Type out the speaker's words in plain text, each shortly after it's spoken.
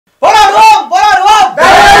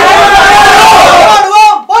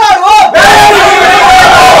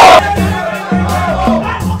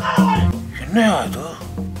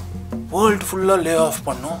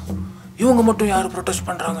பண்ணோம். இவங்க மட்டும் யாரு ப்ரொடெஸ்ட்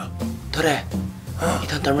பண்றாங்க? துரை,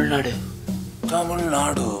 இதான் தமிழ்நாடு.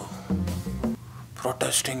 தமிழ்நாடு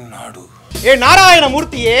ப்ரொடெஸ்டிங் நாடு. ஏ நாராயண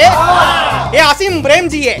மூர்த்தியே, ஏ அசீம்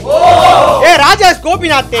பிரேம்ஜியே, ஏ ராஜேஷ்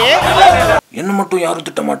கோபிநாத்தே, என்ன மட்டும் யாரும்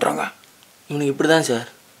திட்ட மாட்டாங்க. இவனுக்கு இப்படிதான் சார்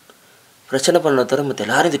பிரச்சனை பண்ண தர மத்த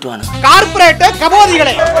எல்லாரும் திட்டுவானு. கார்ப்பரேட்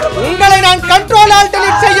கபோதிகளே, உங்களை நான் கண்ட்ரோல் ஆல்ட்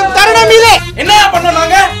டெலீட் செய்யும் தருணம் இது. என்ன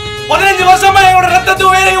பண்ணாங்க? 15 வருஷமா என்னோட ரத்தத்தை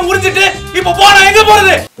உயிரையும் உறிஞ்சிட்டு இப்ப போனா எங்க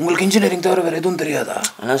போறது? உங்களுக்கு இன்ஜினியரிங் தவிர வேற எதுவும் தெரியாதா?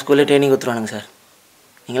 ஆனா ஸ்கூல்ல ட்ரைனிங் கொடுத்துருவானுங்க சார்.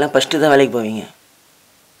 நீங்களாம் ஃபர்ஸ்ட் தான் வேலைக்கு போவீங்க,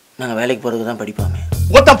 நாங்க வேலைக்கு போறதுக்கு தான் படிப்போமே.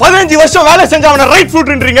 மொத்தம் 15 வருஷம் வேலை செஞ்சவன ரைட்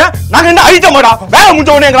ஃப்ரூட்ன்றீங்க. நாங்க என்ன ஐட்டமாடா வேலை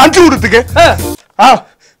முடிஞ்சவனே எங்க அஞ்சு கொடுத்துக்கு.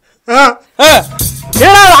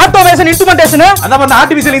 ஏன்னா ஆட்டோமேஷன் இன்ஸ்ட்ருமென்டேஷன் அத பண்ண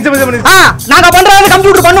ஆர்டிஃபிஷியல் இன்டெலிஜென்ஸ் நாங்க பண்றது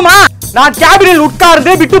கம்ப்யூட்டர் பண்ணுமா? நான் கேபினில்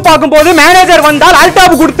உட்கார்ந்து விட்டு பார்க்கும்போது மேனேஜர் வந்தால்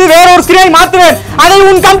ஆல்டாப் கொடுத்து வேற ஒரு ஸ்கிரீனை மாத்துவேன். அதை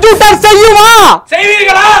உன் கம்ப்யூட்டர் செய்யுமா?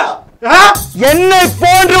 செய்வீர்களா? என்னை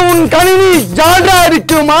போன்ற உன் கணினி ஜால்ரா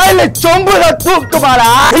இருக்குமா இல்ல சொம்புல தூக்குமாடா?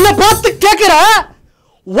 என்ன பார்த்து கேக்குற?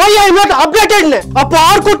 Why I am not updated? அப்போ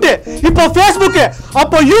ஆர்குட், இப்போ Facebook,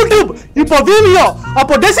 அப்போ YouTube, இப்போ Vimeo,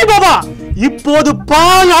 அப்போ டெசிபோபா, இப்போது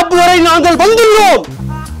பால் ஆப் வரை நாங்கள் வந்துள்ளோம்.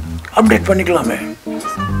 அப்டேட் பண்ணிக்கலாமே.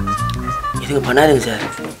 இதுங்க பண்ணாதீங்க சார்.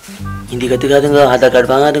 ஹிந்தி கத்துக்காதுங்க, ஆதார்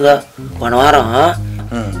கார்டு வாங்காதுங்க. போன வாரம்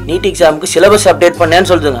நீட் எக்ஸாமுக்கு சிலபஸ் அப்டேட்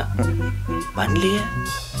பண்ணேன்னு சொல்லுதுங்க. பண்ணலையே,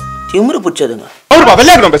 திமிரு பிடிச்சதுங்க.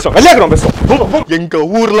 எங்க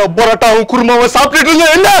ஊர்ல பரோட்டாவும் குருமாவும் சாப்பிட்டு இருந்த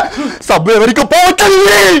என்ன சப்வே வரைக்கும் போச்சல்ல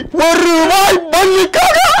ஒரு வாய்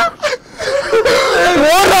பண்ணிக்காக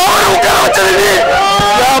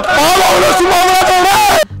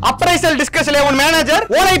அப்ரைசல் டிஸ்கஷன்ல உன் மேனேஜர்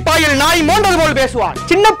ஓலைப்பாயில் நாய் மோண்டது போல் பேசுவான்.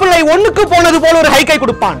 சின்ன பிள்ளை ஒண்ணுக்கு போனது போல ஒரு ஹைக்கை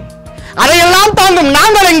கொடுப்பான். அதையெல்லாம் தாங்கும்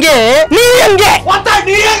நாங்கள் எங்கே, நீ எங்கே?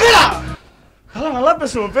 நீ எங்கடா? நல்லா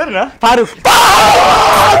பேசுவோம். பேர் என்ன? பாரு.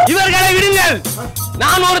 இவர்களை விடுங்கள்,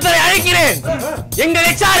 நான் ஒருத்தரை அழைக்கிறேன். எங்கள்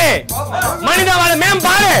எச்ஆர்ஏ மனிதவள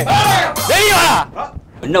மேம்பாடு வெளிய வா.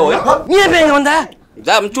 என்ன ஓய், நீ எப்ப இங்க வந்த?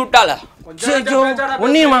 எக்ஸாம் சுட்டால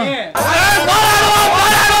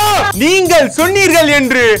நீங்கள் சொன்னீர்கள்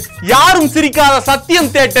என்று யாரும் சிரிக்காத சத்தியம்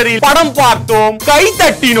தியேட்டரில் படம் பார்த்தோம், கை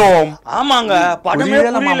தட்டினோம். ஆமாங்க, படமே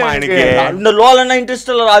புரியல எனக்கு. இந்த லோலனா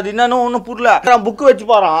இன்ட்ரெஸ்ட் இல்ல. அது என்னன்னு ஒண்ணும் புரியல. நான் புக் வச்சு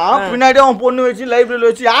பாறான், பின்னாடி அவன் பொண்ணு வச்சு லைப்ரரியில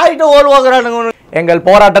வச்சு யார்கிட்ட ஓடுவாங்கறானுங்க. எங்கள்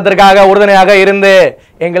போராட்டத்திற்காக உறுதுணையாக இருந்து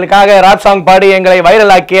எங்களுக்காக ராப் சாங் பாடி எங்களை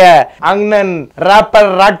வைரல் ஆக்கிய அண்ணன்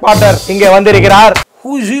ராப்பர் ராட் பாட்டர் இங்கே வந்திருக்கிறார்.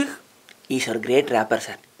 Who is he? He's a great rapper,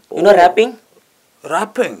 sir. You know rapping?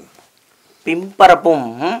 Rapping. பிம்பரப்பும்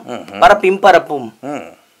பர பிம்பரப்பும்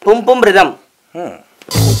பும் பும் ரிதம்.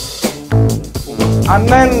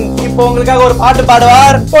 அண்ணன் இப்போ உங்களுக்காக ஒரு பாட்டு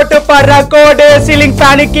பாடுவார். போட்டு பாடுற கோடு சீலிங்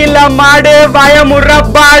ஃபேனுக்கு இல்ல மாடு பயமுற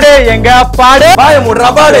பாடு எங்க பாடு பயமுற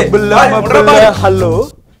பாடு. ஹலோ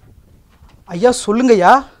ஐயா,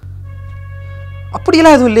 சொல்லுங்கய்யா.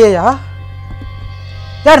 அப்படியெல்லாம் எதுவும் இல்லையா?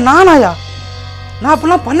 யார் நானாயா? நான்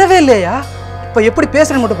அப்படிலாம் பண்ணவே இல்லையா. இப்போ எப்படி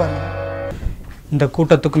பேசுறேன்னு மட்டும் பாருங்க. இந்த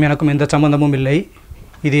கூட்டத்துக்கும் எனக்கும் எந்த சம்பந்தமும் இல்லை.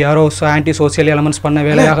 இது யாரோ ஆன்டி சோசியல் எலமெண்ட்ஸ் பண்ண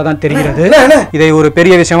வேலையாக தான் தெரிகிறது. இதை ஒரு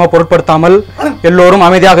பெரிய விஷயமா பொருட்படுத்தாமல் எல்லோரும்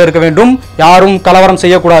அமைதியாக இருக்க வேண்டும். யாரும் கலவரம்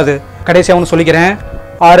செய்யக்கூடாது. கடைசியா ஒன்று சொல்லிக்கிறேன்,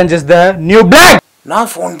 orange is the new black. நான்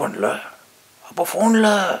ஃபோன் பண்ணல. அப்போ ஃபோன்ல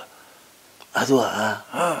அதுவா?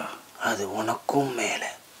 அது உனக்கும் மேல.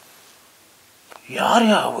 யார்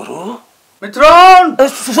அவரு? மித்ரோன்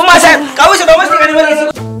சும்மா சார். கவுஷ domestic animals.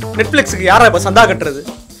 நெட்ஃபிளிக்ஸ்க்கு யாரா இப்ப சந்தா கட்டுறது?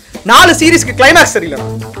 4 சீரிஸ்க்கு கிளைமாக்ஸ் தெரியல.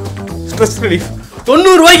 ஸ்ட்ரெஸ் ரிலீஃப்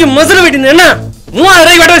 90 ரூபாய்க்கு மதுரை வெட்டி என்ன 3000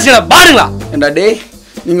 ரூபாய்க்கு வெட்ட வச்சுடா பாருங்களா. ஏண்டா டேய்,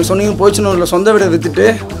 நீங்க சொன்னீங்க போச்சுனூர்ல சொந்த வீடை வித்துட்டு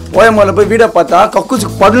ஓயமால போய் வீடை பார்த்தா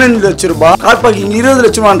கக்கூசுக்கு 15 லட்சம் ரூபாய், கார் பார்க்கிங் 20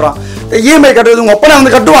 லட்சமான்றான். இஎம்ஐ கட்டுறது உங்க அப்பா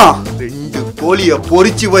வந்து கட்டுவான். 2 கோழிய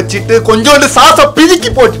பொரிச்சு வச்சிட்டு கொஞ்சோண்டு சாச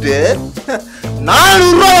பிதுக்கி போட்டுட்டு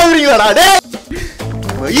 400 ரூபாய் வாங்குறீங்களாடா டேய்?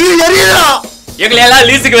 இது எரியடா. எங்களை எல்லாம்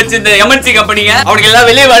லீஸுக்கு வச்சு இந்த எம்என்சி கம்பெனிங்க அவனுக்கு எல்லாம்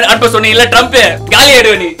வெளியே அனுப்ப சொன்னீங்கல்ல, ட்ரம்ப் காலி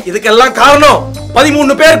ஆயிடுவ. இதுக்கெல்லாம் காரணம்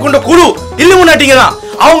 13 பேர் கொண்ட குழு இல்ல முன்னாடிங்க தான்.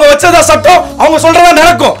 அவங்க வச்சதா சட்டம், அவங்க சொல்றதா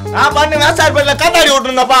நடக்கும். நான் பண்ண வேசார் பேர்ல காத்தாடி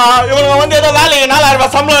ஓட்டுனப்பா. இவங்க வந்து ஏதோ வேலைக்கு 4000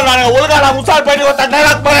 ரூபாய் சம்பளம் வாங்க. ஒழுங்கா நான் முசால் பண்ணி ஒரு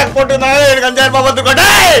டைலாக் பேக் போட்டு எனக்கு 5000 ரூபாய் வந்துருக்கு.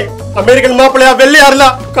 டேய், அமெரிக்கன் மாப்பிளையா வெள்ளையா இருந்தா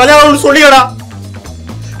கல்யாணம்னு சொல்லிடா.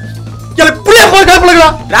 எனக்கு புரிய போய் காப்பலடா.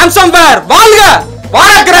 ராம்சம் பேர் வாழ்க,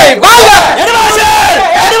 வாரக்கரை வாழ்க. எடிவாசல்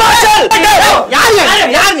எடிவாசல்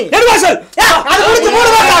யார் நீ? எடிவாசல் அது குடிச்சு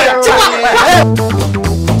போடுவாங்க.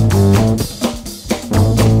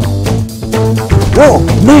 ஓ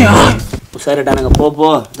என்னையா உசாரிட்டானுங்க. போ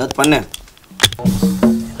ஏதாவது பண்ணு.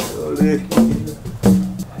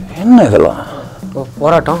 என்ன இதெல்லாம்?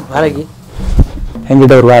 போராட்டம் வேலைக்கு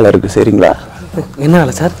என்கிட்ட ஒரு வேலை இருக்கு, சரிங்களா? என்ன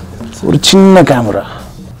வேலை சார்? ஒரு சின்ன கேமரா.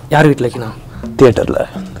 யார் வீட்டில் வைக்கணும்? தியேட்டர்ல.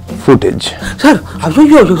 footage. சார்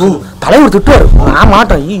ஐயோ தலைவர் திட்டுவார் நான்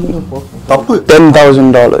மாட்டேன் தப்பு.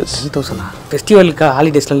 $10,000. ஃபெஸ்டிவலுக்கு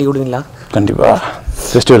ஹாலிடேஸ்லாம் லீவ் விடுவீங்களா? கண்டிப்பா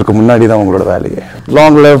ஃபெஸ்டிவலுக்கு முன்னாடி தான் உங்களோட வேலையே.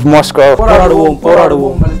 Long live Moscow.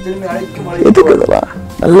 போராடுவோம் எதுக்கு இதெல்லாம்?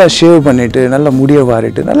 நல்லா ஷேவ் பண்ணிட்டு நல்லா முடிய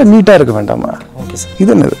வாரிட்டு நல்லா நீட்டா இருக்க வேண்டாமா? Okay sir.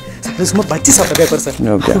 இது என்னது? சார் சும்மா பச்சி சாப்பிட்ட பேப்பர் சார்.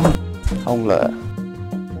 ஓகே. அவங்கள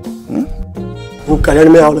உங்கள்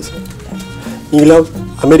கல்யாணமே ஆகல சார். நீங்களாம்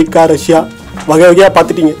அமெரிக்கா ரஷ்யா வகை வகையாக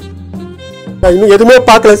பார்த்துட்டீங்க. நான் இன்னும் எதுவுமே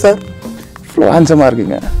பார்க்கல சார். இவ்வளோ ஹேண்ட்ஸமாக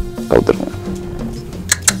இருக்கீங்க. கவுத்துருங்க.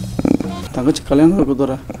 தங்கச்சி கல்யாணம்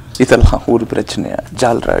இருக்குதுற. இதெல்லாம் ஒரு பிரச்சனையா?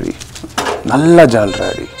 ஜால்ராடி நல்லா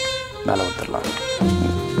ஜால்ராடி மேலே வந்துடலாம்.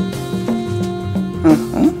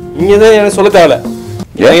 நீங்க தான் எனக்கு சொல்ல தேவையில்ல.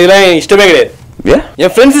 இதெல்லாம் இஷ்டமே கிடையாது.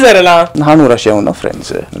 என் ஃப்ரெண்ட்ஸ் சார் எல்லாம். நானும் ரஷ்யாவும் தான்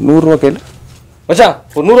ஃப்ரெண்ட்ஸு. 100 ரூபா கையில் மச்சான்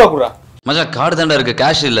ஒரு 100 ரூபா கொடுறா. மச்சான் கார்டு தாண்டா இருக்கு,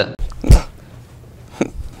 கேஷ் இல்ல.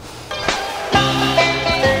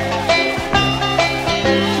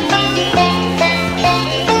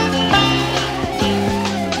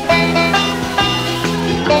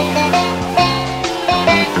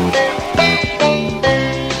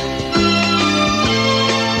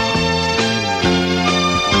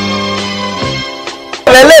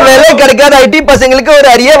 வேலை கிடைக்காத ஐடி பசங்களுக்கு ஒரு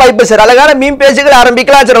அரிய வாய்ப்பு சார். அழகான மீம் பேஜுகள்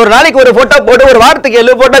ஆரம்பிக்கலாம் சார். ஒரு நாளைக்கு ஒரு போட்டோ போட்டு ஒரு வாரத்துக்கு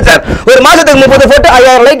 7 போட்டோ சார். ஒரு மாசத்துக்கு 30 போட்டோ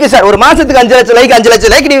 5000 லைக் சார். ஒரு மாசத்துக்கு 5 லட்சம் லைக் 5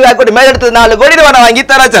 லட்சம் லைக் நீங்க அக்கௌண்ட் மேல எடுத்து 4 கோடி ரூபாய் நான் வாங்கி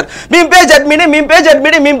தரேன் sir. Meme page admin sir.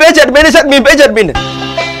 Meme page admin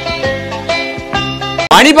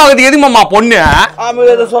மணி பாக்கிறதுக்கு எதுக்கு மாமா பொண்ணு? ஆமா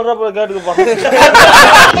ஏதோ சொல்றப்ப கேட்டுக்கப்பா.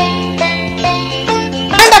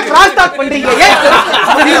 கிராஸ் டாக் பண்றீங்க.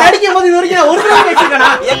 நீ நடிக்கும் போது இது வரைக்கும் ஒரு தடவை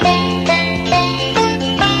கேட்டிருக்கேனா?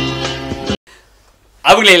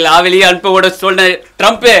 அவங்களே வெளியே அனுப்ப கூட சொன்ன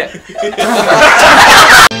ட்ரம்ப்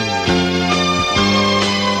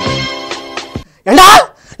ஏண்டா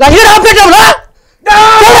நான் ஹீரோ பேட்டோம்ல